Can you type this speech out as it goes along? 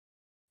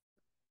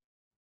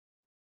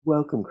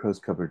Welcome,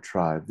 Crow's-Covered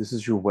Tribe. This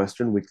is your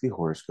Western Weekly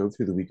Horoscope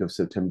through the week of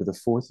September the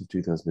 4th of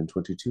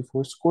 2022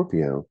 for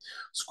Scorpio.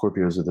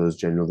 Scorpios are those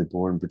generally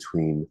born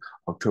between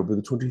October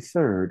the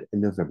 23rd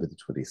and November the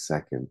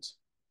 22nd.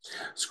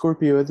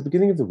 Scorpio, at the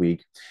beginning of the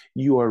week,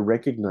 you are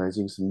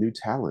recognizing some new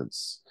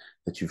talents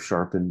that you've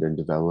sharpened and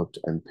developed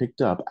and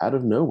picked up out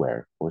of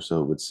nowhere, or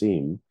so it would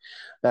seem.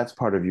 That's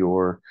part of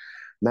your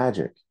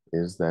magic,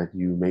 is that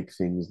you make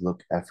things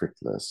look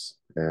effortless.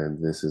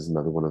 And this is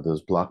another one of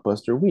those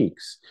blockbuster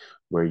weeks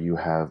where you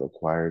have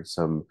acquired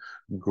some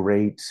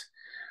great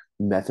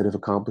method of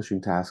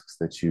accomplishing tasks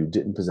that you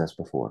didn't possess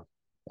before.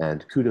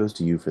 And kudos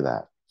to you for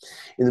that.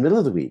 In the middle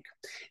of the week,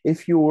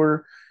 if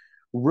your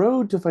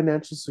road to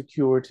financial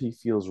security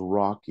feels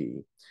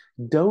rocky,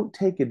 don't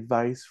take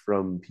advice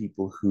from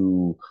people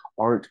who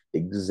aren't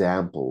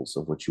examples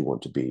of what you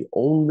want to be.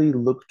 Only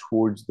look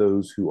towards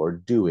those who are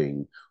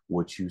doing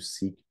what you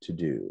seek to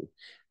do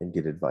and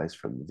get advice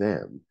from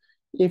them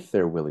if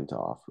they're willing to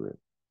offer it.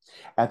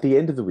 At the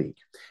end of the week,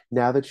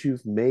 now that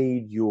you've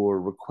made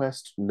your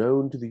request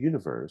known to the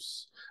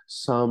universe,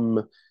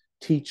 some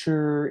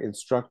teacher,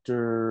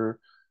 instructor,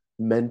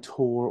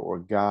 mentor, or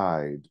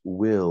guide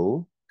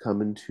will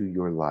come into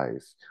your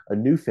life. A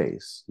new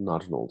face,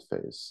 not an old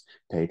face.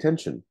 Pay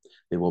attention.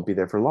 They won't be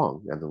there for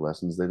long, and the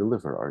lessons they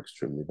deliver are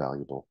extremely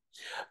valuable.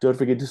 Don't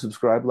forget to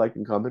subscribe, like,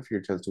 and comment for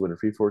your chance to win a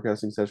free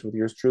forecasting session with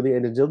yours truly.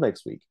 And until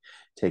next week,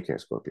 take care,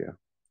 Scorpio.